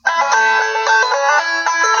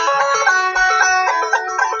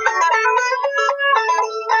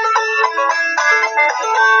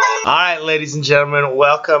ladies and gentlemen,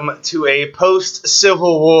 welcome to a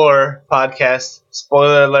post-Civil War podcast.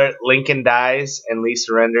 Spoiler alert, Lincoln dies and Lee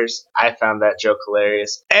surrenders. I found that joke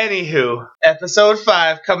hilarious. Anywho, episode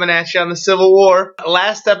 5 coming at you on the Civil War.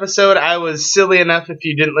 Last episode, I was silly enough, if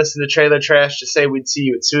you didn't listen to Trailer Trash, to say we'd see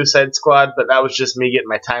you at Suicide Squad, but that was just me getting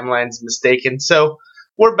my timelines mistaken. So,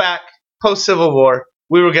 we're back, post-Civil War.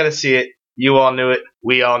 We were going to see it. You all knew it.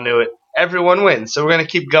 We all knew it. Everyone wins. So we're going to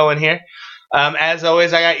keep going here. As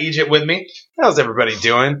always, I got Egypt with me. How's everybody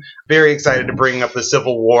doing? Very excited to bring up the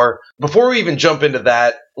Civil War. Before we even jump into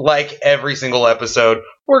that, like every single episode,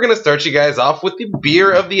 we're going to start you guys off with the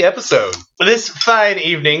beer of the episode. This fine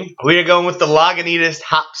evening, we are going with the Lagunitas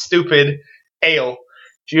Hop Stupid Ale.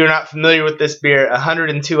 If you're not familiar with this beer,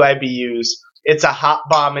 102 IBUs. It's a hop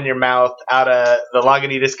bomb in your mouth out of the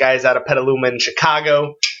Lagunitas guys out of Petaluma in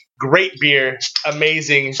Chicago. Great beer.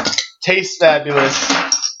 Amazing. Tastes fabulous.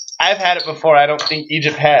 I've had it before. I don't think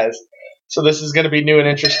Egypt has. So this is going to be new and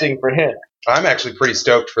interesting for him. I'm actually pretty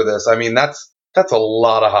stoked for this. I mean, that's a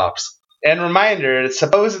lot of hops. And reminder,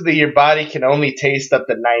 supposedly your body can only taste up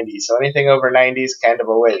to 90. So anything over 90 is kind of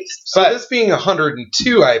a waste. So this being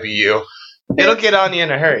 102 IBU, it'll get on you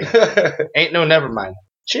in a hurry. Ain't no never mind.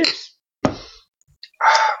 Cheers.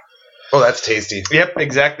 Oh, that's tasty. Yep,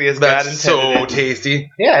 exactly as God intended. So tasty.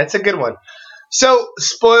 Yeah, it's a good one. So,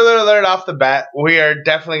 spoiler alert off the bat, we are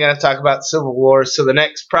definitely going to talk about Civil War. So the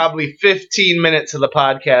next probably 15 minutes of the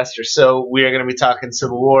podcast or so, we are going to be talking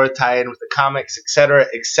Civil War, tie in with the comics, etc.,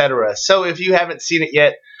 etc. So if you haven't seen it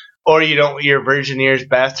yet, or you don't want your virgin ears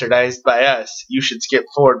bastardized by us, you should skip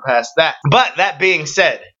forward past that. But that being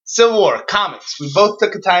said, Civil War, comics. We both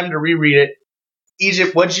took the time to reread it.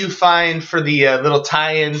 Egypt, what did you find for the little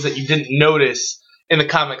tie-ins that you didn't notice in the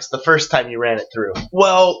comics the first time you ran it through?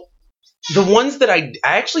 Well, the ones that I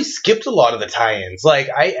actually skipped a lot of the tie-ins. Like,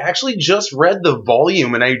 I actually just read the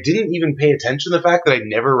volume, and I didn't even pay attention to the fact that I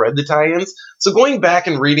never read the tie-ins. So going back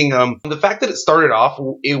and reading them, the fact that it started off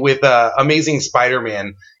with Amazing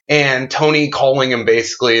Spider-Man and Tony calling him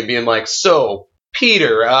basically and being like, "So,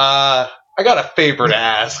 Peter, I got a favor to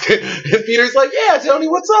ask." And Peter's like, "Yeah, Tony,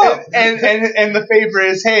 what's up?" And the favor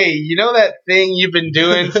is, hey, you know that thing you've been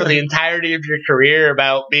doing for the entirety of your career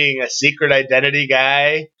about being a secret identity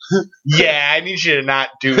guy? Yeah, I need you to not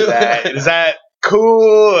do that. Is that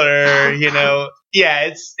cool? Or,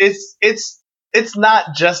 yeah, it's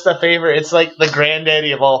not just a favor. It's like the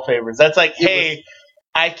granddaddy of all favors. That's like, hey,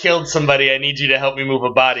 I killed somebody, I need you to help me move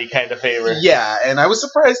a body kind of favor. Yeah, and I was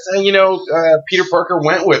surprised, Peter Parker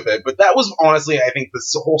went with it. But that was honestly, I think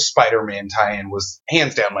this whole Spider-Man tie-in was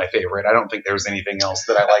hands down my favorite. I don't think there was anything else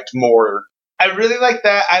that I liked more. I really liked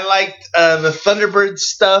that. I liked the Thunderbird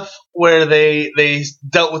stuff where they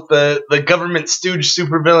dealt with the government stooge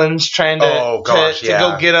supervillains trying to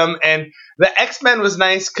go get them. And the X-Men was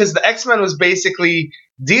nice because the X-Men was basically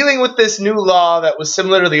dealing with this new law that was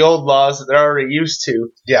similar to the old laws that they're already used to,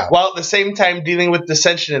 while at the same time dealing with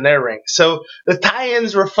dissension in their ranks. So the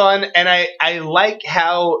tie-ins were fun, and I like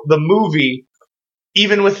how the movie,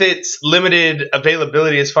 even with its limited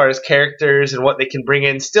availability as far as characters and what they can bring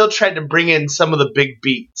in, still tried to bring in some of the big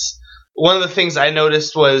beats. One of the things I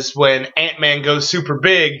noticed was when Ant-Man goes super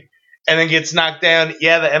big and then gets knocked down,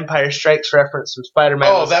 the Empire Strikes reference from Spider-Man.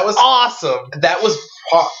 Oh, that was awesome. That was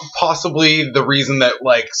possibly the reason that,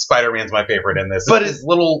 Spider-Man's my favorite in this. But it's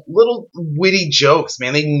little witty jokes,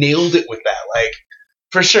 man. They nailed it with that,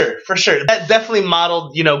 For sure. That definitely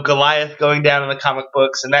modeled, Goliath going down in the comic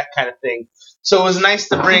books and that kind of thing. So it was nice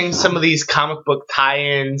to bring some of these comic book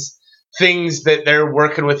tie-ins, things that they're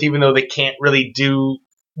working with, even though they can't really do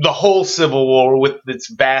the whole Civil War with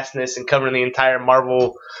its vastness and covering the entire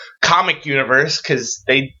Marvel comic universe, because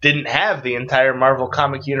they didn't have the entire Marvel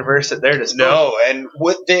comic universe at their disposal. No, and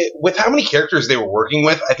with how many characters they were working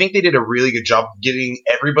with, I think they did a really good job of getting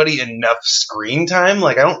everybody enough screen time.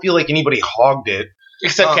 I don't feel like anybody hogged it.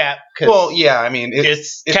 Except Cap. Well, yeah, I mean,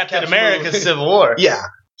 it's Captain America's Civil War. Yeah.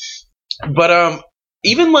 But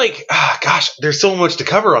even there's so much to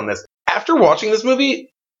cover on this. After watching this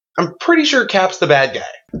movie, I'm pretty sure Cap's the bad guy.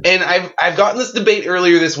 And I've gotten this debate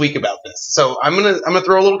earlier this week about this. So I'm gonna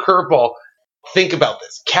throw a little curveball. Think about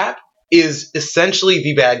this. Cap is essentially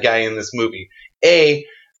the bad guy in this movie.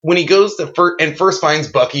 When he goes to first finds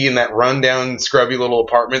Bucky in that rundown, scrubby little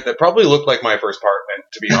apartment that probably looked like my first apartment,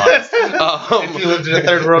 to be honest. If you lived in a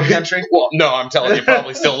third world country? Well, no, I'm telling you, it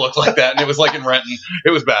probably still looked like that, and it was in Renton. It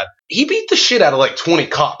was bad. He beat the shit out of 20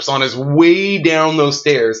 cops on his way down those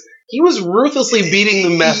stairs. He was ruthlessly beating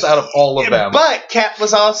the mess out of all of them. But Cap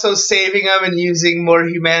was also saving them and using more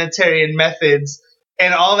humanitarian methods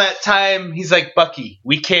And all that time, he's like, Bucky,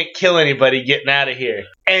 we can't kill anybody getting out of here.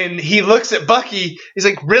 And he looks at Bucky. He's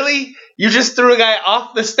like, really? You just threw a guy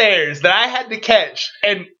off the stairs that I had to catch.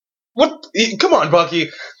 And what? Come on, Bucky.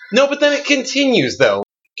 No, but then it continues, though.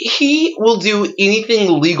 He will do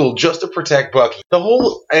anything legal just to protect Bucky.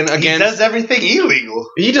 And again, he does everything illegal.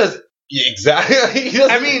 He does. Exactly.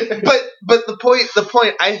 I mean, but the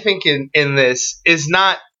point I think in this is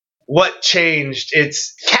not what changed.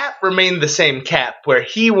 It's Cap remained the same Cap, where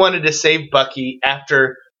he wanted to save Bucky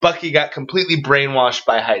after Bucky got completely brainwashed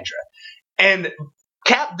by Hydra. And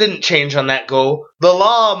Cap didn't change on that goal. The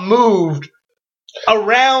law moved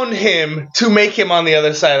around him to make him on the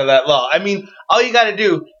other side of that law. I mean, all you got to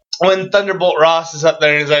do when Thunderbolt Ross is up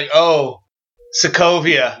there and he's like, oh,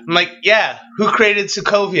 Sokovia. I'm like, yeah, who created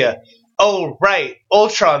Sokovia? Oh, right,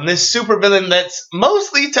 Ultron, this supervillain that's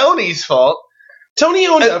mostly Tony's fault. Tony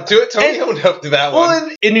owned up to it. Tony owned up to that one. Well,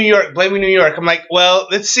 in New York, blaming New York, I'm like, well,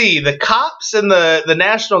 let's see. The cops and the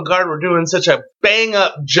National Guard were doing such a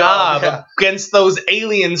bang-up job against those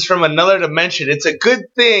aliens from another dimension. It's a good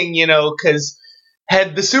thing, because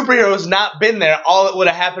had the superheroes not been there, all that would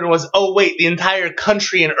have happened was, oh, wait, the entire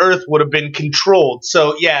country and Earth would have been controlled.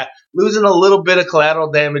 So, yeah, losing a little bit of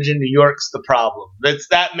collateral damage in New York's the problem.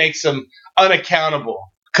 That makes them unaccountable.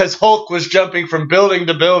 Because Hulk was jumping from building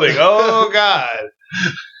to building. Oh, God.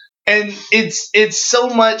 And it's so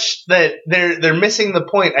much that they're missing the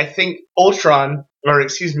point. I think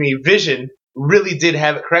Vision really did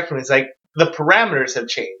have it correct when it's like the parameters have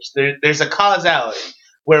changed. There's a causality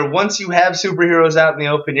where once you have superheroes out in the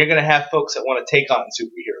open, you're going to have folks that want to take on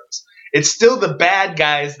superheroes. It's still the bad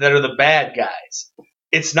guys that are the bad guys.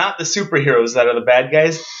 It's not the superheroes that are the bad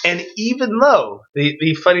guys. And even though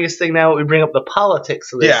the funniest thing now, we bring up the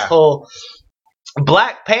politics of this whole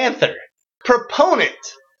Black Panther, proponent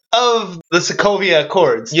of the Sokovia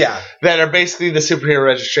Accords, that are basically the Superhero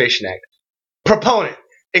Registration Act. Proponent.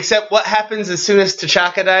 Except what happens as soon as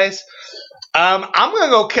T'Chaka dies? I'm going to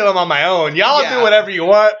go kill him on my own. Y'all do whatever you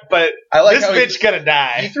want, but this bitch going to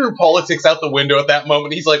die. He threw politics out the window at that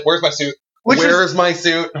moment. He's like, where's my suit? Where's my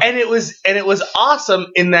suit? And it was awesome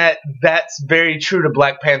in that that's very true to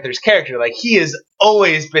Black Panther's character. Like, he has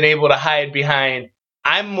always been able to hide behind,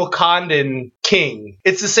 I'm Wakandan king.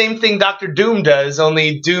 It's the same thing Dr. Doom does,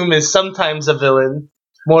 only Doom is sometimes a villain,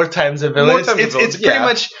 more times a villain. It's pretty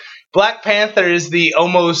much Black Panther is the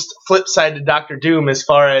almost flip side to Dr. Doom as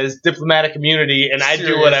far as diplomatic immunity, and I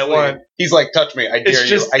do what I want. He's like, touch me, I dare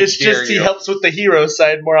you. It's just he helps with the hero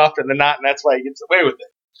side more often than not, and that's why he gets away with it.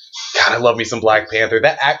 God, I love me some Black Panther.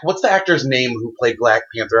 What's the actor's name who played Black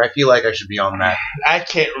Panther? I feel like I should be on that. I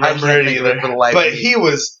can't remember it either. But he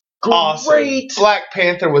was awesome. Great. Black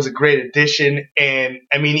Panther was a great addition, and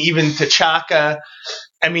I mean, even T'Chaka.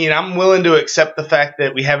 I mean, I'm willing to accept the fact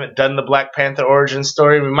that we haven't done the Black Panther origin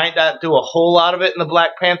story. We might not do a whole lot of it in the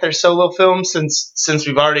Black Panther solo film since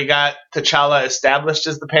we've already got T'Challa established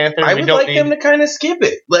as the Panther. I would like them to kind of skip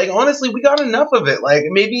it. Like, honestly, we got enough of it. Like,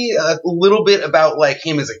 maybe a little bit about, like,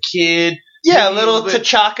 him as a kid. Yeah, a little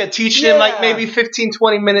T'Chaka teaching him, like, maybe 15,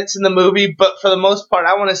 20 minutes in the movie. But for the most part,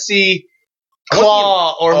 I want to see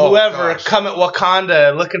Claw or whoever come at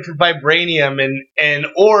Wakanda looking for vibranium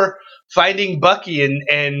or finding Bucky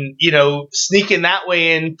and sneaking that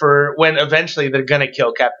way in for when eventually they're gonna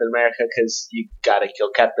kill Captain America, because you gotta kill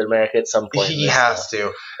Captain America at some point. He has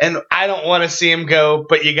to, and I don't want to see him go,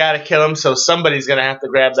 but you gotta kill him, so somebody's gonna have to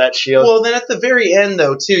grab that shield. Well, then at the very end,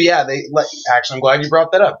 though, too, actually, I'm glad you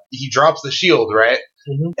brought that up. He drops the shield, right?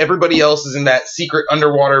 Mm-hmm. Everybody else is in that secret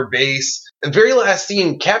underwater base. The very last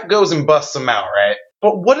scene, Cap goes and busts them out, right?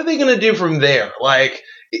 But what are they gonna do from there? Like,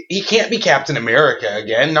 he can't be Captain America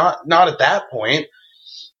again. Not at that point.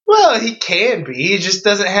 Well, he can be. He just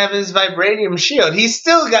doesn't have his vibranium shield. He's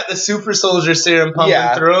still got the super soldier serum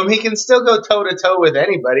pumping through him. He can still go toe-to-toe with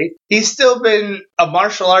anybody. He's still been a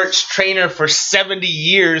martial arts trainer for 70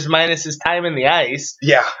 years minus his time in the ice.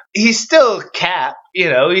 Yeah. He's still Cap.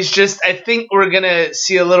 He's just, I think we're going to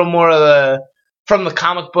see a little more of from the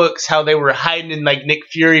comic books, how they were hiding in, like, Nick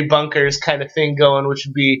Fury bunkers kind of thing going, which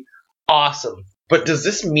would be awesome. But does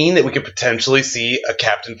this mean that we could potentially see a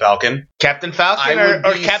Captain Falcon? Captain Falcon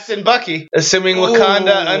or Captain Bucky, assuming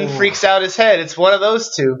Wakanda unfreaks out his head. It's one of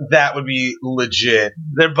those two. That would be legit.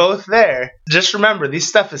 They're both there. Just remember, this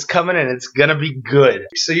stuff is coming and it's going to be good.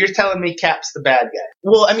 So you're telling me Cap's the bad guy?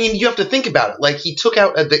 Well, I mean, you have to think about it. Like, he took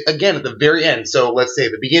out, at the very end. So let's say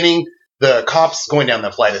at the beginning, the cops going down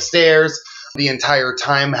the flight of stairs. The entire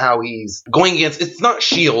time how he's going against, it's not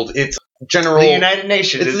S.H.I.E.L.D., it's General... The United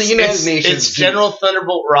Nations. It's the United Nations. It's General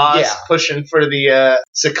Thunderbolt Ross pushing for the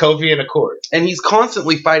Sokovian Accord. And he's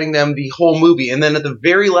constantly fighting them the whole movie. And then at the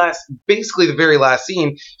very last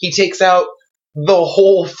scene, he takes out the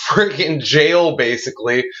whole friggin' jail,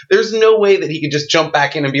 basically. There's no way that he could just jump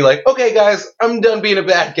back in and be like, okay, guys, I'm done being a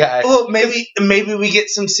bad guy. Well, maybe we get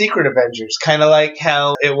some secret Avengers, kind of like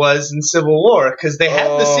how it was in Civil War, because they had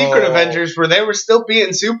the secret Avengers where they were still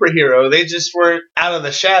being superhero. They just weren't out of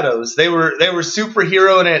the shadows. They were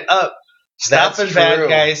superheroing it up, stopping bad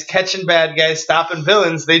guys, catching bad guys, stopping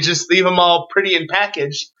villains. They just leave them all pretty and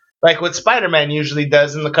packaged. Like what Spider-Man usually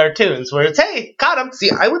does in the cartoons, where it's, hey, caught him.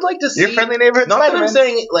 See, I would like to see... Your friendly neighborhood Spider-Man. Not that I'm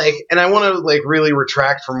saying, like... And I want to, like, really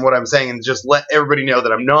retract from what I'm saying and just let everybody know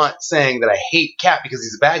that I'm not saying that I hate Cap because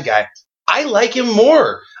he's a bad guy. I like him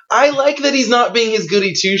more. I like that he's not being his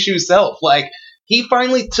goody two-shoes self. Like, he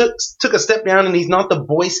finally took a step down and he's not the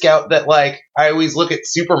Boy Scout that, like, I always look at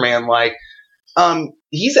Superman like...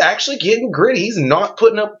 He's actually getting gritty. He's not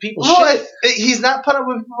putting up with people's shit. He's not putting up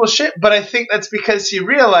with people's shit, but I think that's because he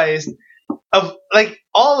realized of, like,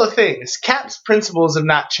 all the things. Cap's principles have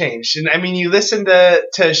not changed. And, I mean, you listen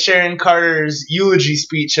to Sharon Carter's eulogy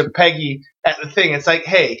speech of Peggy at the thing. It's like,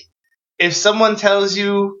 hey, if someone tells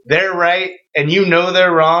you they're right and you know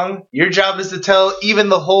they're wrong, your job is to tell even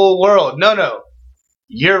the whole world, no,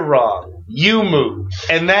 you're wrong. You move.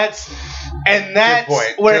 And that's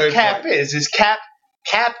where Cap is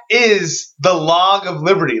Cap is the log of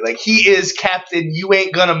liberty. Like, he is Captain, you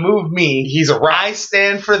ain't gonna move me. He's a rock. I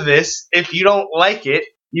stand for this. If you don't like it,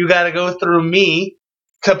 you gotta go through me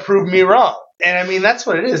to prove me wrong. And I mean, that's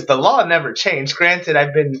what it is. The law never changed. Granted,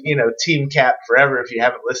 I've been, Team Cap forever if you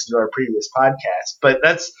haven't listened to our previous podcast. But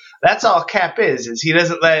that's all Cap is he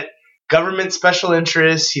doesn't let government special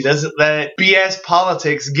interests, he doesn't let BS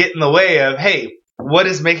politics get in the way of, hey, what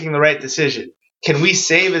is making the right decision? Can we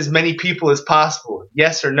save as many people as possible?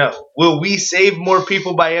 Yes or no? Will we save more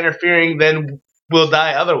people by interfering than will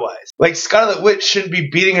die otherwise? Like, Scarlet Witch shouldn't be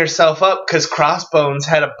beating herself up because Crossbones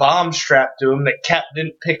had a bomb strapped to him that Cap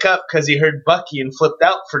didn't pick up because he heard Bucky and flipped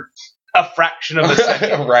out for a fraction of a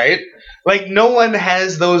second. Right? Like, no one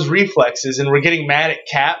has those reflexes, and we're getting mad at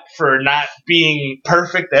Cap for not being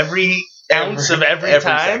perfect every ounce of every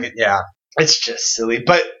time. Second, yeah. It's just silly.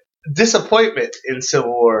 But disappointment in Civil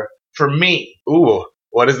War, for me,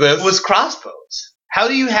 what is this? Was Crossbones. How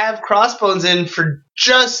do you have Crossbones in for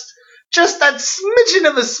just that smidgen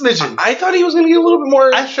of a smidgen? I thought he was going to get a little bit more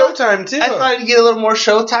showtime, too. I thought he'd get a little more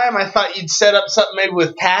showtime. I thought you'd set up something maybe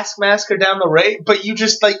with Taskmaster down the right, but you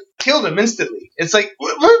just, like, killed him instantly. It's like,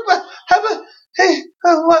 why?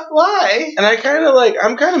 And I'm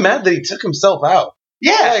kind of mad that he took himself out.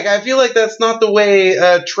 Yeah. Like, I feel like that's not the way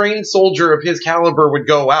a trained soldier of his caliber would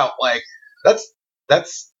go out. Like, that's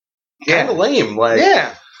kind of lame. Like,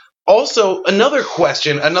 yeah. Also, another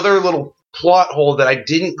question, another little plot hole that I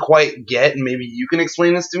didn't quite get, and maybe you can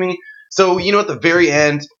explain this to me. So, at the very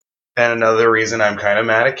end, and another reason I'm kind of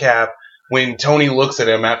mad at Cap, when Tony looks at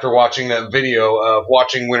him after watching that video of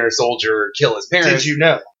watching Winter Soldier kill his parents.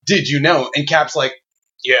 Did you know? And Cap's like,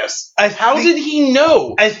 yes. How did he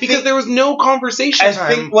know? Because there was no conversation time.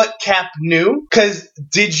 I think what Cap knew, because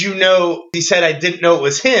did you know, he said, I didn't know it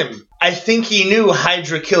was him. I think he knew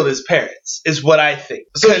Hydra killed his parents, is what I think.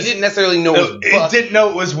 So he didn't necessarily know it was Bucky. He didn't know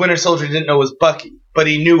it was Winter Soldier, didn't know it was Bucky, but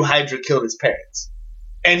he knew Hydra killed his parents.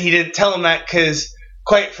 And he didn't tell him that because,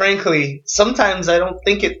 quite frankly, sometimes I don't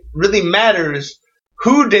think it really matters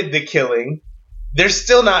who did the killing. They're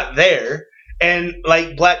still not there. And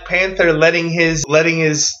like Black Panther letting his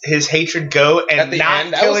hatred go and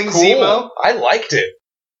not killing Zemo. I liked it.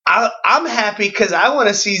 I'm happy because I want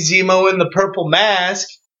to see Zemo in the purple mask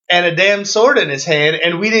and a damn sword in his hand,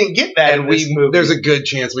 and we didn't get that in this movie. There's a good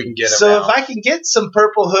chance we can get him. So if I can get some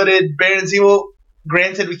purple hooded Baron Zemo,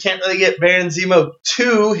 granted we can't really get Baron Zemo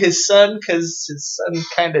 2, his son, because his son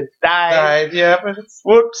kind of died. Yeah, but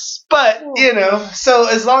whoops. But so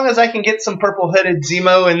as long as I can get some purple hooded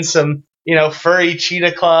Zemo and some furry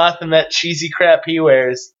cheetah cloth and that cheesy crap he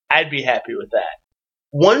wears, I'd be happy with that.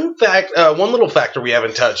 One little factor we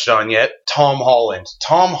haven't touched on yet, Tom Holland.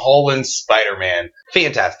 Tom Holland's Spider-Man.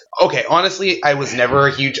 Fantastic. Okay, honestly, I was never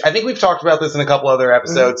a huge... I think we've talked about this in a couple other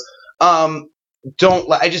episodes.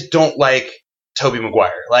 Mm-hmm. I just don't like Tobey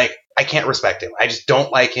Maguire. Like, I can't respect him. I just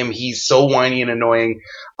don't like him. He's so whiny and annoying.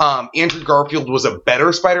 Andrew Garfield was a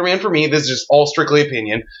better Spider-Man for me. This is just all strictly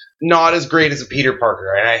opinion. Not as great as a Peter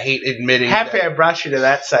Parker, and I hate admitting Happy I brought you to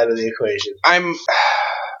that side of the equation.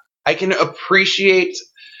 I can appreciate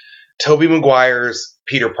Tobey Maguire's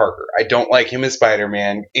Peter Parker. I don't like him as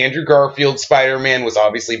Spider-Man. Andrew Garfield's Spider-Man was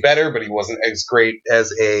obviously better, but he wasn't as great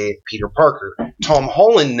as a Peter Parker. Tom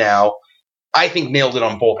Holland now I think nailed it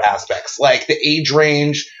on both aspects. Like the age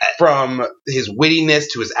range from his wittiness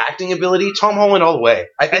to his acting ability, Tom Holland all the way.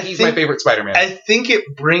 I think he's my favorite Spider-Man. I think it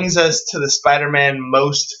brings us to the Spider-Man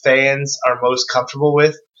most fans are most comfortable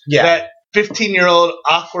with. Yeah. That 15-year-old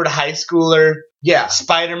awkward high schooler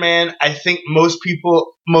Spider-Man, I think most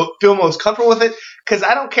people feel most comfortable with it because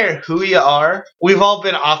I don't care who you are. We've all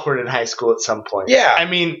been awkward in high school at some point. Yeah. I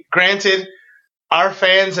mean, granted, our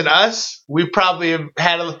fans and us, we probably have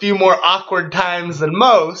had a few more awkward times than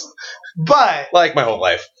most, but... Like my whole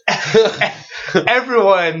life.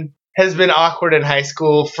 Everyone has been awkward in high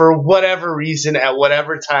school for whatever reason at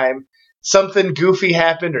whatever time. Something goofy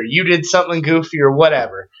happened or you did something goofy or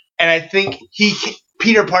whatever. And I think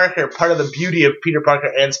Peter Parker, part of the beauty of Peter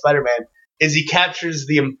Parker and Spider-Man is he captures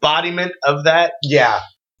the embodiment of that. Yeah.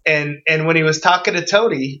 And when he was talking to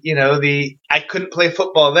Tony, you know, I couldn't play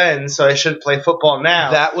football then, so I shouldn't play football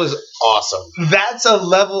now. That was awesome. That's a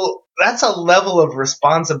level of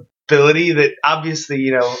responsibility that obviously,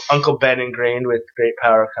 you know, Uncle Ben ingrained with great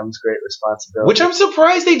power comes great responsibility. Which I'm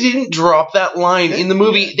surprised they didn't drop that line in the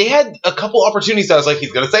movie. They had a couple opportunities. I was like,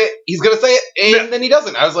 he's going to say it, and then he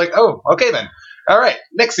doesn't. I was like, oh, okay then. All right,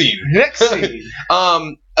 next scene.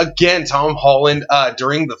 Again, Tom Holland,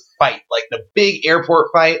 during the fight, like the big airport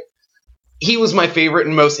fight, he was my favorite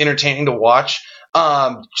and most entertaining to watch.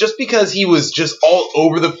 Just because he was just all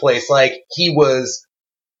over the place. Like,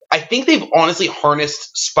 I think they've honestly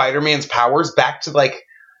harnessed Spider-Man's powers back to, like,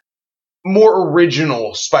 more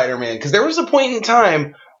original Spider-Man. Because there was a point in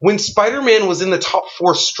time when Spider-Man was in the top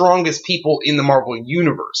 4 strongest people in the Marvel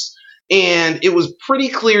Universe. And it was pretty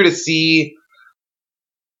clear to see...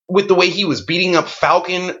 with the way he was beating up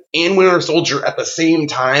Falcon and Winter Soldier at the same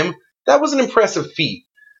time, that was an impressive feat.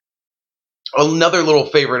 Another little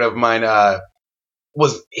favorite of mine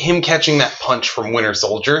was him catching that punch from Winter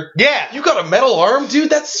Soldier. Yeah. You got a metal arm, dude?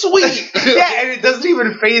 That's sweet. Yeah, and it doesn't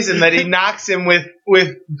even faze him that he knocks him with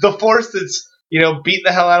the force that's, you know, beat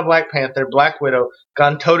the hell out of Black Panther, Black Widow,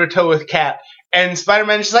 gone toe-to-toe with Cap, and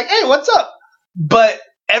Spider-Man's just like, hey, what's up? But...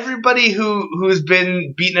 everybody who's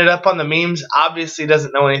been beating it up on the memes obviously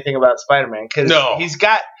doesn't know anything about Spider-Man because he's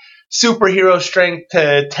got superhero strength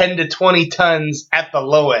to 10 to 20 tons at the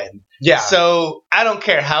low end. Yeah. So I don't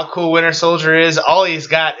care how cool Winter Soldier is. All he's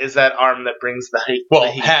got is that arm that brings the heat.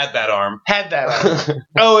 Well, had that arm.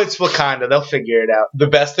 Oh, it's Wakanda. They'll figure it out. The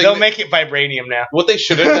best thing. They'll make it vibranium now. What they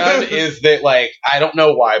should have done is that, like, I don't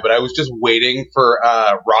know why, but I was just waiting for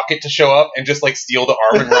Rocket to show up and just, like, steal the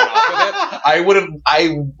arm and run off with it.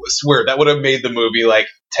 I swear, that would have made the movie, like,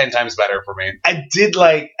 10 times better for me. I did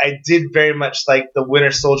very much like the Winter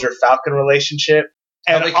Soldier Falcon relationship.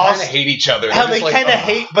 And how they kind of hate each other. How they kind of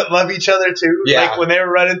hate but love each other too. Yeah. Like when they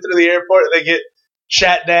were running through the airport, they get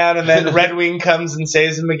shot down, and then Red Wing comes and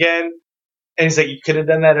saves him again. And he's like, "You could have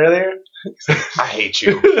done that earlier." I hate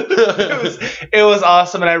you. It was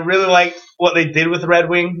awesome, and I really liked what they did with Red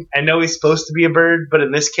Wing. I know he's supposed to be a bird, but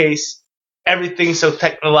in this case, everything's so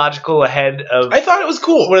technological ahead of. I thought it was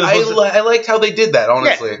cool. I liked how they did that.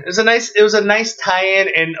 Honestly, yeah, it was a nice tie-in,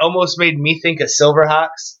 and almost made me think of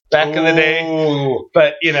Silverhawks back in the day.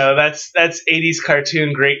 But you know, that's 80s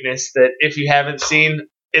cartoon greatness. That if you haven't seen,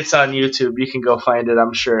 it's on YouTube. You can go find it.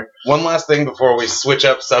 I'm sure. One last thing before we switch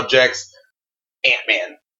up subjects: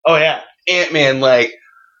 Ant-Man. Oh yeah, Ant-Man. Like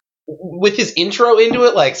with his intro into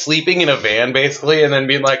it, like sleeping in a van basically, and then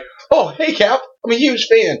being like, "Oh, hey Cap, I'm a huge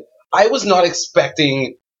fan." I was not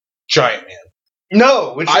expecting Giant Man.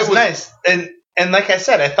 No, which was nice. And like I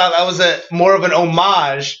said, I thought that was more of an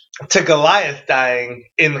homage to Goliath dying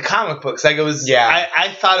in the comic books. Like it was. Yeah. I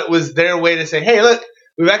thought it was their way to say, "Hey, look,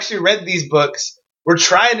 we've actually read these books. We're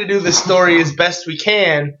trying to do the story as best we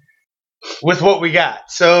can with what we got."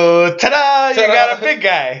 So, ta-da! You got a big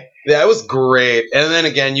guy. That was great. And then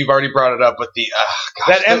again, you've already brought it up with the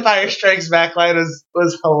Empire Strikes Back line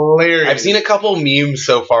was hilarious. I've seen a couple memes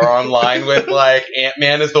so far online with like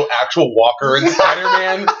Ant-Man as the actual walker and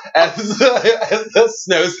Spider-Man as the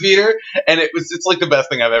snow speeder, and it's like the best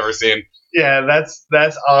thing I've ever seen. Yeah,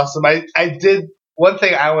 that's awesome. I did one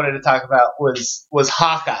thing I wanted to talk about was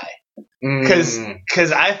Hawkeye.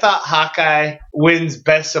 Because I thought Hawkeye wins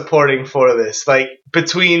Best Supporting for this. Like,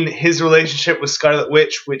 between his relationship with Scarlet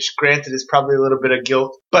Witch, which granted is probably a little bit of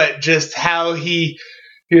guilt, but just how he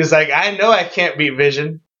was like, I know I can't beat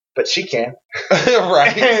Vision, but she can.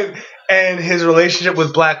 Right. And his relationship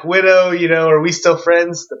with Black Widow, you know, are we still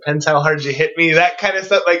friends? Depends how hard you hit me, that kind of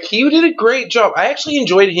stuff. Like, he did a great job. I actually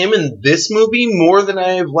enjoyed him in this movie more than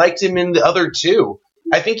I've liked him in the other two.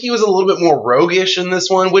 I think he was a little bit more roguish in this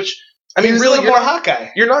one, which... I mean, really, more Hawkeye.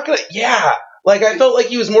 You're not gonna, yeah. Like, I felt like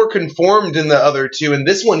he was more conformed in the other two, and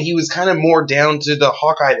this one he was kind of more down to the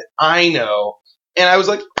Hawkeye that I know. And I was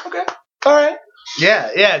like, okay, all right.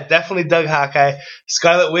 Yeah, definitely dug Hawkeye.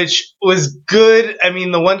 Scarlet Witch was good. I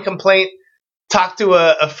mean, the one complaint, talked to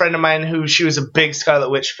a friend of mine who she was a big Scarlet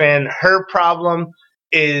Witch fan. Her problem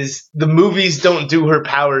is the movies don't do her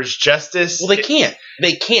powers justice. Well, they can't.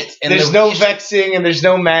 They can't. And there's no vexing and there's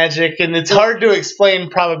no magic, and it's hard to explain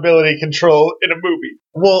probability control in a movie.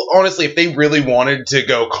 Well, honestly, if they really wanted to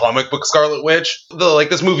go comic book Scarlet Witch,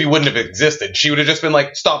 this movie wouldn't have existed. She would have just been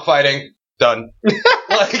like, stop fighting. Done.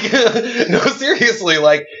 No, seriously,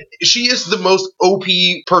 she is the most OP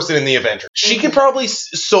person in the Avengers. She could probably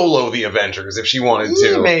solo the Avengers if she wanted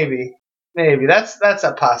to. Maybe that's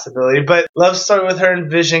a possibility. But love story with her and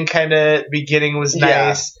Vision kind of beginning was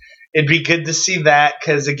nice. Yeah. It'd be good to see that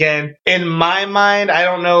because, again, in my mind, I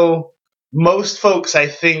don't know. Most folks, I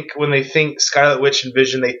think, when they think Scarlet Witch and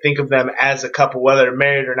Vision, they think of them as a couple, whether they're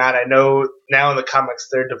married or not. I know now in the comics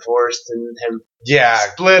they're divorced and have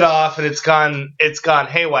split off, and it's gone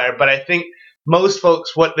haywire. But I think most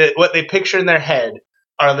folks, what they picture in their head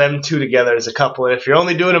are them two together as a couple. And if you're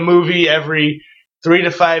only doing a movie every 3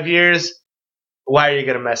 to 5 years, why are you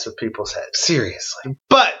going to mess with people's heads? Seriously.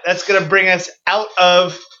 But that's going to bring us out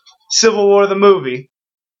of Civil War the movie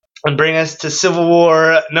and bring us to Civil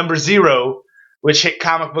War number 0, which hit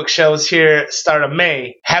comic book shelves here start of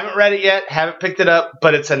May. Haven't read it yet, haven't picked it up,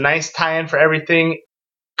 but it's a nice tie-in for everything.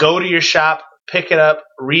 Go to your shop, pick it up,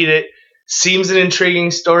 read it. Seems an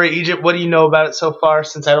intriguing story. Egypt, what do you know about it so far,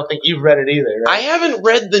 since I don't think you've read it either, right? I haven't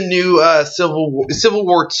read the new Civil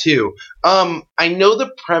War 2. I know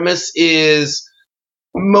the premise is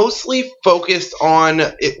mostly focused on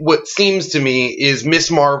what seems to me is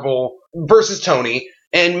Miss Marvel versus Tony.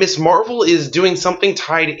 And Miss Marvel is doing something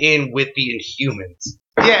tied in with the Inhumans.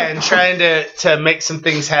 Yeah, and trying to make some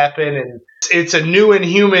things happen. And it's a new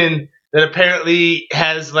Inhuman that apparently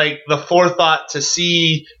has the forethought to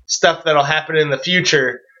see stuff that'll happen in the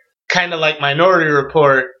future, kind of like Minority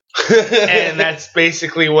Report. And that's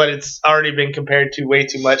basically what it's already been compared to way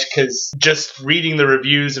too much, because just reading the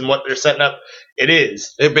reviews and what they're setting up, it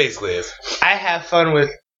is. It basically is. I have fun with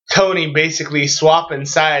Tony basically swapping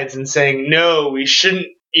sides and saying, no, we shouldn't,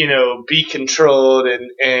 be controlled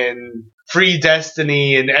and free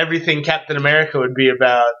destiny and everything Captain America would be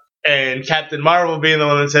about. And Captain Marvel being the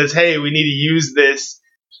one that says, hey, we need to use this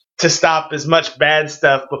to stop as much bad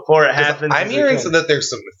stuff before it happens. I'm hearing that there's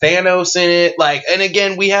some Thanos in it. And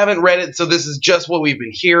again, we haven't read it, so this is just what we've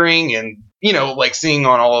been hearing and, seeing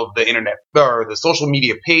on all of the internet or the social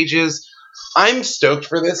media pages. I'm stoked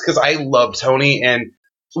for this because I love Tony, and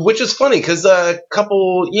which is funny because I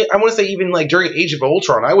want to say even during Age of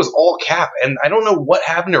Ultron, I was all Cap, and I don't know what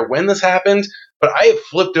happened or when this happened, but I have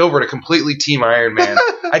flipped over to completely Team Iron Man.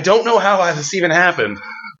 I don't know how this even happened.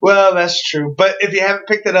 Well, that's true. But if you haven't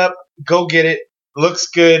picked it up, go get it. Looks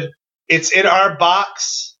good. It's in our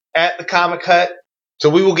box at the Comic Hut. So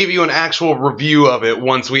we will give you an actual review of it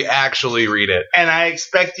once we actually read it. And I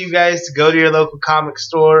expect you guys to go to your local comic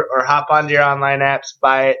store or hop onto your online apps,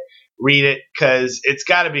 buy it, read it, because it's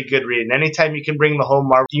got to be good reading. Anytime you can bring the whole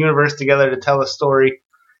Marvel universe together to tell a story,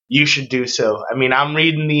 you should do so. I mean, I'm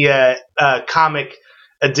reading the comic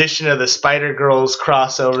edition of the Spider-Girls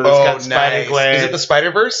crossover that's got Spider-Gwen. Is it the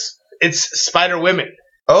Spider-Verse? It's Spider-Women.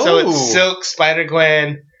 Oh. So it's Silk,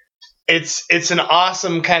 Spider-Gwen. It's an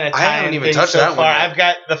awesome kind of tie-in. I haven't even touched that one yet. I've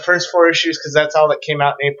got the first 4 issues because that's all that came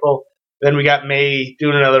out in April. Then we got May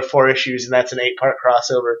doing another 4 issues, and that's an 8-part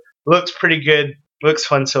crossover. Looks pretty good. Looks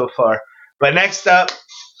fun so far. But next up,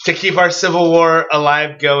 to keep our Civil War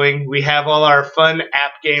alive going, we have all our fun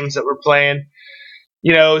app games that we're playing.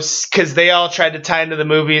 Because they all tried to tie into the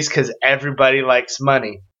movies because everybody likes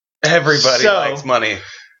money. Everybody likes money.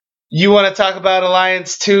 You want to talk about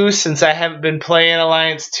Alliance 2 since I haven't been playing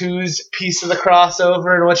Alliance 2's piece of the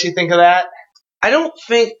crossover, and what you think of that? I don't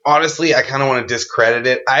think, honestly, I kind of want to discredit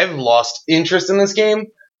it. I've lost interest in this game.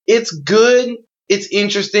 It's good. It's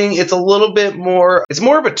interesting. It's a little bit more... It's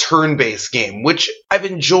more of a turn-based game, which I've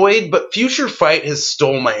enjoyed, but Future Fight has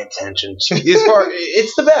stole my attention.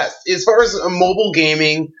 It's the best. As far as mobile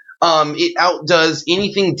gaming, it outdoes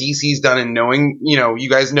anything DC's done, and knowing, you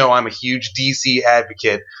guys know I'm a huge DC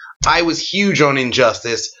advocate. I was huge on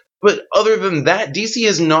Injustice, but other than that, DC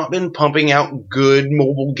has not been pumping out good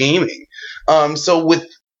mobile gaming. So with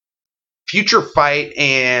Future Fight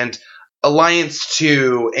and Alliance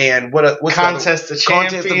 2 and what's Contest of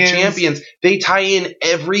Champions. They tie in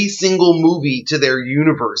every single movie to their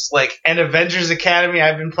universe. And Avengers Academy.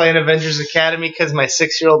 I've been playing Avengers Academy because my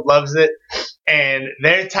 6-year-old loves it. And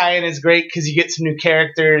their tie-in is great because you get some new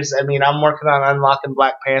characters. I mean, I'm working on unlocking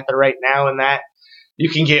Black Panther right now and that. You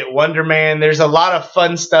can get Wonder Man. There's a lot of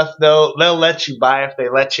fun stuff, though. They'll let you buy if they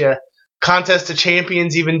let you. Contest of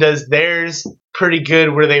Champions even does theirs pretty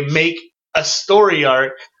good where they make a story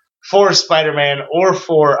arc for Spider-Man or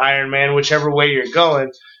for Iron Man, whichever way you're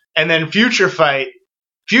going. And then Future Fight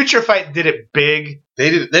did it big.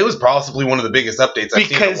 That was possibly one of the biggest updates I've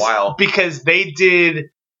seen in a while. Because they did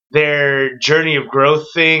their Journey of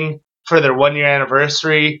Growth thing for their 1-year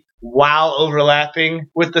anniversary while overlapping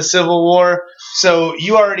with the Civil War. So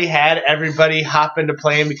you already had everybody hop into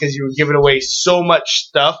playing because you were giving away so much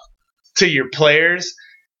stuff to your players.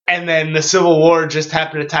 And then the Civil War just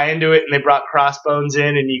happened to tie into it, and they brought Crossbones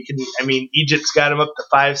in, and Egypt's got him up to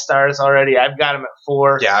 5 stars already. I've got him at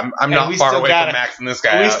 4. Yeah, I'm not far away from maxing this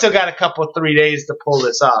guy out. We still got a couple 3 days to pull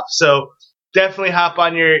this off. So definitely hop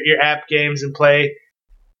on your app games and play.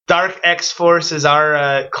 Dark X-Force is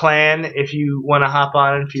our clan if you want to hop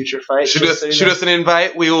on in Future Fight. Shoot us an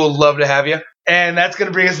invite. We will love to have you. And that's going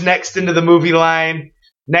to bring us next into the movie line.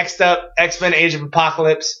 Next up, X-Men Age of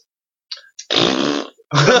Apocalypse.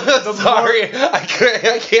 Sorry,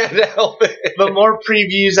 I can't help it. The more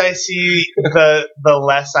previews I see, the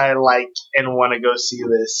less I like and want to go see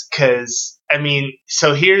this. Because,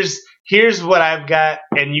 so here's what I've got,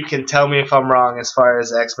 and you can tell me if I'm wrong as far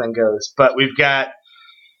as X-Men goes. But we've got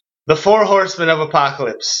the 4 Horsemen of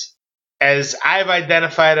Apocalypse. As I've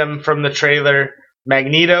identified them from the trailer,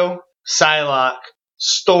 Magneto, Psylocke,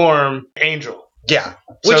 Storm, Angel. Yeah.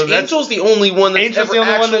 Which Angel's the only one that's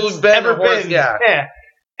ever been. Yeah.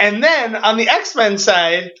 And then on the X-Men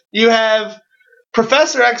side, you have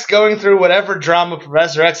Professor X going through whatever drama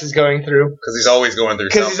Professor X is going through. Because he's always going through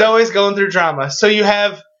something. Because he's always going through drama. So you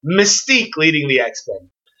have Mystique leading the X-Men.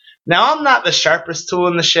 Now, I'm not the sharpest tool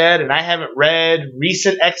in the shed, and I haven't read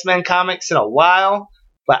recent X-Men comics in a while,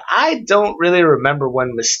 but I don't really remember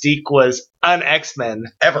when Mystique was an X-Men.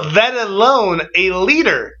 Ever. Let alone a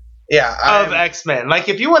leader. Of X-Men. Like,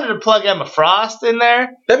 if you wanted to plug Emma Frost in there,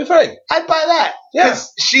 that'd be fine. I'd buy that. Yeah.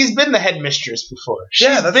 Because she's been the headmistress before.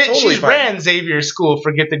 Totally she's fine. Ran Xavier School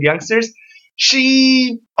for Gifted Youngsters.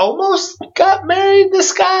 She almost got married to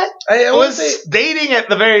Scott. I was dating at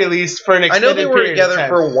the very least for an extended period. I know they were together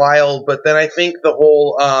for a while, but then I think the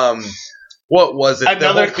whole what was it?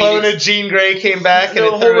 Another clone of Jean Grey came back, and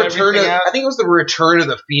the whole return of, I think it was the return of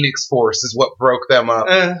the Phoenix Force is what broke them up.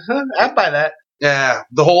 I'd buy that. Yeah,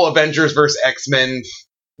 the whole Avengers versus X-Men,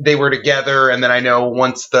 they were together, and then I know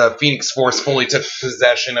once the Phoenix Force fully took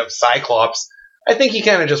possession of Cyclops, I think he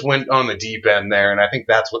kind of just went on the deep end there, and I think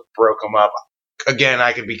that's what broke him up. Again,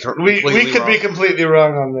 I could be completely wrong. We could be completely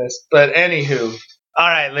wrong on this, but anywho. All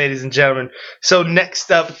right, ladies and gentlemen. So next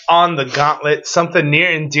up on the gauntlet, something near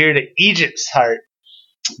and dear to Egypt's heart.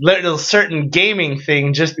 Little certain gaming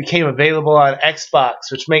thing just became available on Xbox,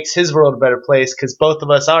 which makes his world a better place because both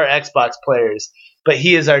of us are Xbox players, but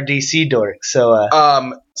he is our DC dork.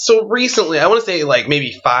 So recently, I want to say like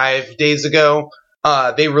maybe 5 days ago,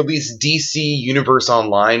 they released DC Universe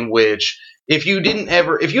Online, which if you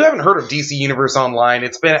haven't heard of DC Universe Online,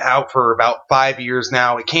 it's been out for about 5 years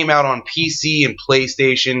now. It came out on PC and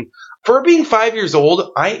PlayStation. For being 5 years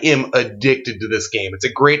old, I am addicted to this game. It's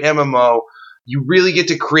a great MMO. You really get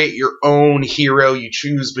to create your own hero. You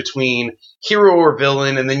choose between hero or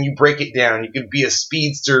villain, and then you break it down. You could be a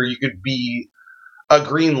speedster. You could be a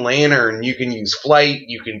Green Lantern. You can use flight.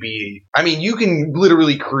 You can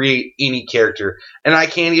literally create any character. And I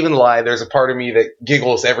can't even lie. There's a part of me that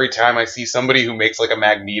giggles every time I see somebody who makes like a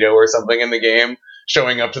Magneto or something in the game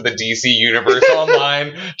showing up to the DC Universe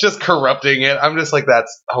Online, just corrupting it. I'm just like,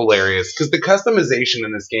 that's hilarious. Because the customization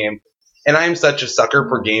in this game, and I'm such a sucker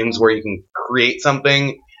for games where you can create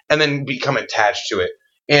something and then become attached to it.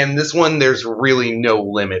 And this one, there's really no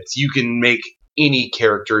limits. You can make any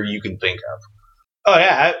character you can think of. Oh,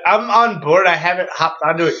 yeah. I'm on board. I haven't hopped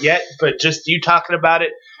onto it yet, but just you talking about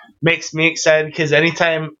it makes me excited because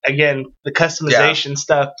anytime, again, the customization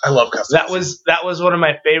stuff. I love customization. That was one of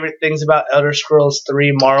my favorite things about Elder Scrolls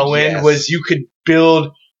 3 Morrowind was you could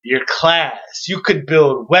build your class. You could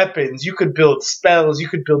build weapons. You could build spells. You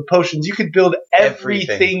could build potions. You could build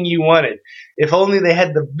everything you wanted. If only they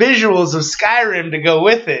had the visuals of Skyrim to go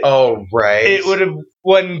with it. Oh, right. It would have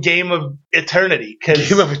won Game of Eternity.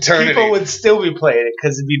 People would still be playing it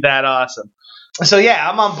because it'd be that awesome. So, yeah,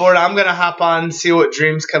 I'm on board. I'm going to hop on, see what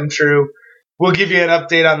dreams come true. we'll give you an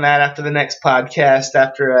update on that after the next podcast,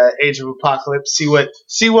 after Age of Apocalypse.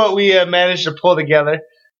 See what we managed to pull together.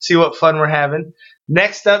 See what fun we're having.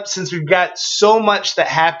 Next up, since we've got so much that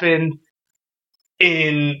happened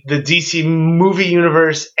in the DC movie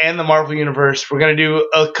universe and the Marvel universe, we're going to do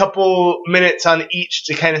a couple minutes on each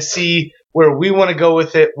to kind of see where we want to go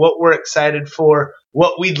with it, what we're excited for,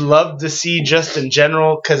 what we'd love to see just in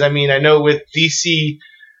general. Because, I mean, I know with DC,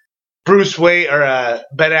 Bruce Wayne or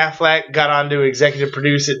Ben Affleck got on to executive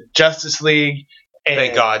produce at Justice League. And,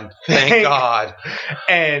 Thank God.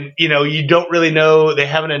 And, you don't really know. They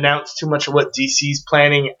haven't announced too much of what DC's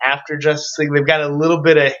planning after Justice League. They've got a little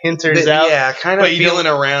bit of hinters out. Yeah, kind of feeling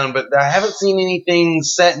around, but I haven't seen anything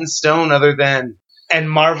set in stone other than and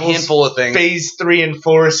Marvel's handful of things. Phase 3 and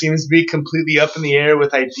 4 seems to be completely up in the air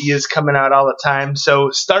with ideas coming out all the time. So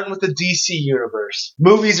starting with the DC universe,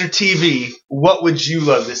 movies or TV, what would you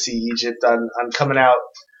love to see, Egypt, on coming out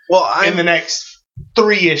in the next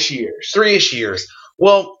 3-ish years? 3-ish years.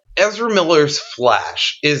 Well, Ezra Miller's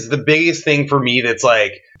Flash is the biggest thing for me that's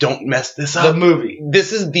like, don't mess this up. The movie.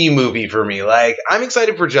 This is the movie for me. Like, I'm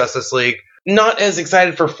excited for Justice League. Not as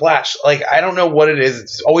excited for Flash. Like, I don't know what it is.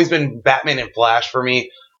 It's always been Batman and Flash for me.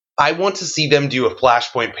 I want to see them do a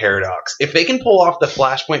Flashpoint Paradox. If they can pull off the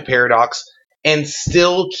Flashpoint Paradox and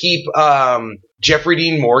still keep Jeffrey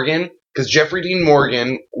Dean Morgan, because Jeffrey Dean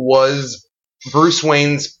Morgan was Bruce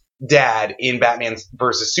Wayne's dad in Batman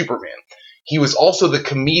vs. Superman. He was also the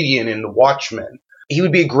comedian in The Watchmen. He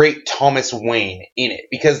would be a great Thomas Wayne in it,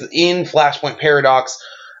 because in Flashpoint Paradox,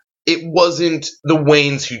 it wasn't the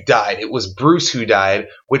Waynes who died. It was Bruce who died,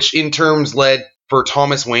 which in terms led for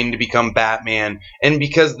Thomas Wayne to become Batman. And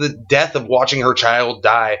because the death of watching her child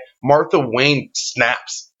die, Martha Wayne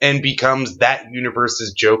snaps and becomes that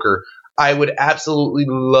universe's Joker. I would absolutely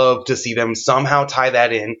love to see them somehow tie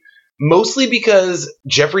that in, mostly because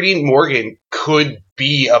Jeffrey Dean Morgan could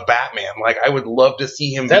be a Batman. Like, I would love to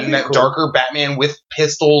see him being that darker Batman with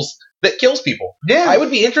pistols that kills people. Yeah. I would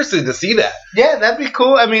be interested to see that. Yeah, that'd be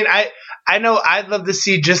cool. I mean, I know I'd love to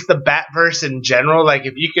see just the Batverse in general. Like,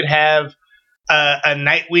 if you could have a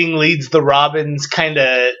Nightwing leads the Robins kind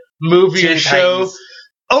of movie or show. Titans.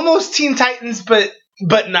 Almost Teen Titans, but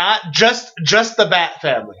not just the Bat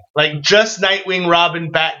family. Like, just Nightwing,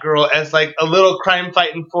 Robin, Batgirl as like a little crime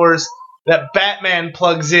fighting force that Batman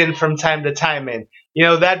plugs in from time to time in.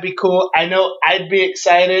 That'd be cool. I know I'd be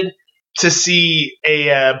excited to see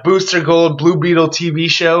a Booster Gold Blue Beetle TV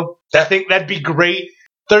show. I think that'd be great.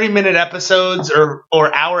 30-minute episodes or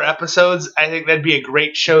hour episodes. I think that'd be a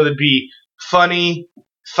great show. That'd be funny,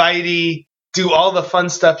 fighty, do all the fun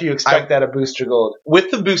stuff you expect out of Booster Gold.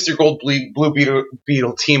 With the Booster Gold Blue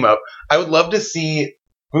Beetle team up, I would love to see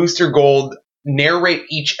Booster Gold narrate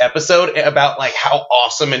each episode about like how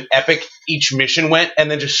awesome and epic each mission went,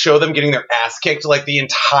 and then just show them getting their ass kicked like the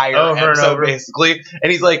entire episode basically.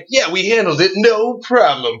 And he's like, "Yeah, we handled it, no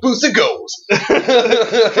problem. Booster goes."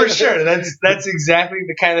 For sure. That's exactly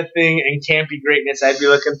the kind of thing and campy greatness I'd be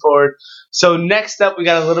looking forward. So next up, we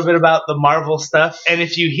got a little bit about the Marvel stuff, and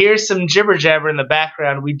if you hear some jibber jabber in the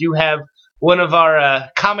background, we do have one of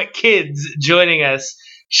our comic kids joining us.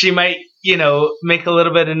 She might, make a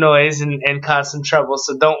little bit of noise and cause some trouble.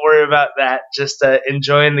 So don't worry about that. Just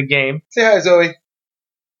enjoying the game. Say hi, Zoe.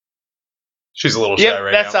 She's a little shy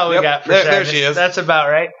right now. That's all we got for there she is. That's about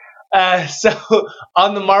right. So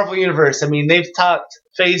on the Marvel Universe, I mean, they've talked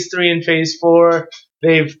Phase 3 and Phase 4.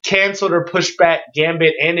 They've canceled or pushed back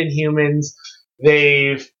Gambit and Inhumans.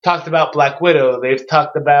 They've talked about Black Widow. They've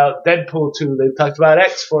talked about Deadpool 2. They've talked about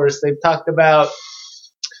X-Force. They've talked about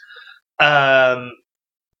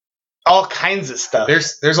all kinds of stuff.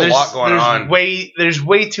 There's a lot going on. There's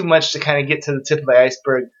way too much to kind of get to the tip of the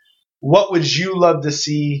iceberg. What would you love to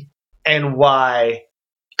see and why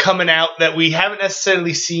coming out that we haven't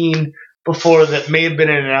necessarily seen before, that may have been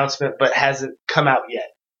an announcement but hasn't come out yet?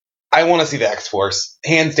 I want to see the X-Force.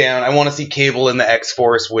 Hands down. I want to see Cable in the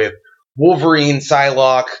X-Force with Wolverine,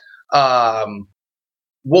 Psylocke,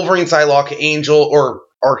 Angel, or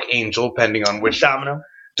Archangel, depending on which.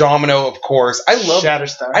 Domino, of course. I love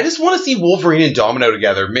Shatterstar. I just want to see Wolverine and Domino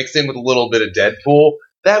together, mixed in with a little bit of Deadpool.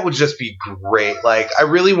 That would just be great. Like, I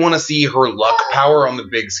really want to see her luck power on the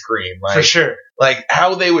big screen. Like, for sure. Like,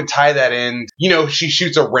 how they would tie that in. She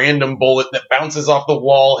shoots a random bullet that bounces off the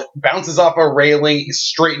wall, bounces off a railing,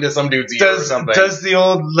 straight into some dude's ear or something. Does the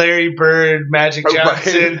old Larry Bird, Magic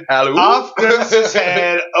Johnson, off Bruce's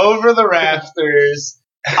head, over the rafters,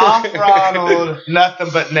 off Ronald, nothing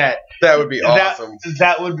but net. That would be awesome.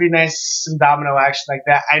 That would be nice, some domino action like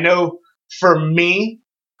that. I know for me,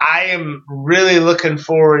 I am really looking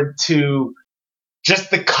forward to just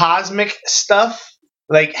the cosmic stuff,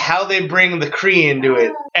 like how they bring the Kree into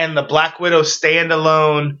it and the Black Widow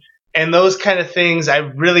standalone and those kind of things. I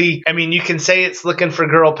mean, you can say it's looking for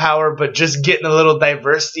girl power, but just getting a little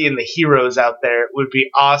diversity in the heroes out there would be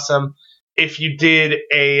awesome. If you did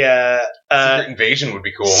a Secret Invasion would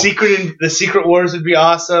be cool. The Secret Wars would be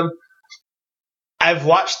awesome. I've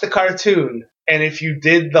watched the cartoon, and if you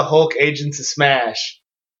did the Hulk Agents of Smash,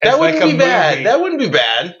 that wouldn't be bad. That wouldn't be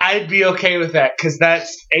bad. I'd be okay with that because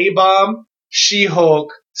that's A-Bomb,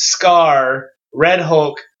 She-Hulk, Scar, Red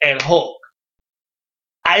Hulk, and Hulk.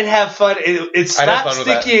 I'd have fun. It's not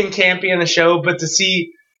sticky and campy in the show, but to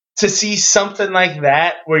see something like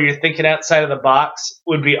that where you're thinking outside of the box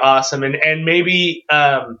would be awesome. And maybe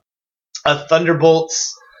a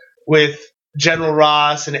Thunderbolts with General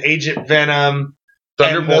Ross and Agent Venom.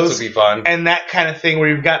 Thunderbolts would be fun. And that kind of thing where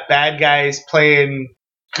you've got bad guys playing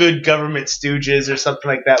good government stooges or something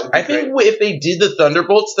like that would be great. If they did the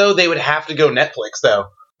Thunderbolts, though, they would have to go Netflix, though.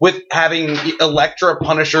 With having Elektra,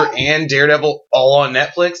 Punisher, and Daredevil all on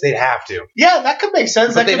Netflix, they'd have to. Yeah, that could make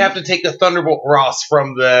sense. But they'd have to take the Thunderbolt Ross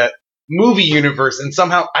from the movie universe, and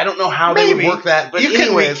somehow, I don't know how they would work that, but you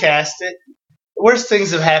can recast it. Worse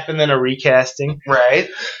things have happened than a recasting. Right.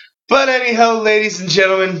 But anyhow, ladies and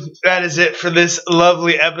gentlemen, that is it for this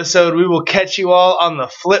lovely episode. We will catch you all on the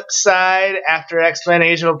flip side after X-Men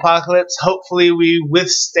Age of Apocalypse. Hopefully we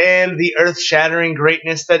withstand the earth-shattering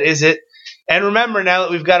greatness that is it. And remember, now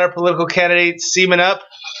that we've got our political candidates seaming up,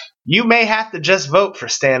 you may have to just vote for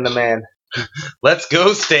Stan the Man. Let's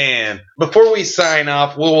go, Stan. Before we sign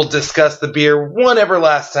off, we will discuss the beer one ever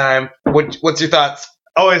last time. What's your thoughts?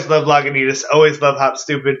 Always love Lagunitas. Always love Hop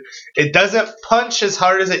Stupid. It doesn't punch as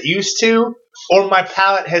hard as it used to, or my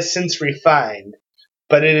palate has since refined.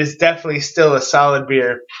 But it is definitely still a solid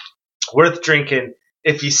beer. Worth drinking.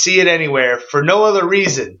 If you see it anywhere, for no other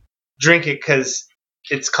reason, drink it because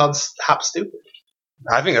it's called Hop Stupid.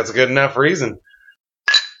 I think that's a good enough reason.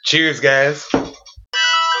 Cheers, guys.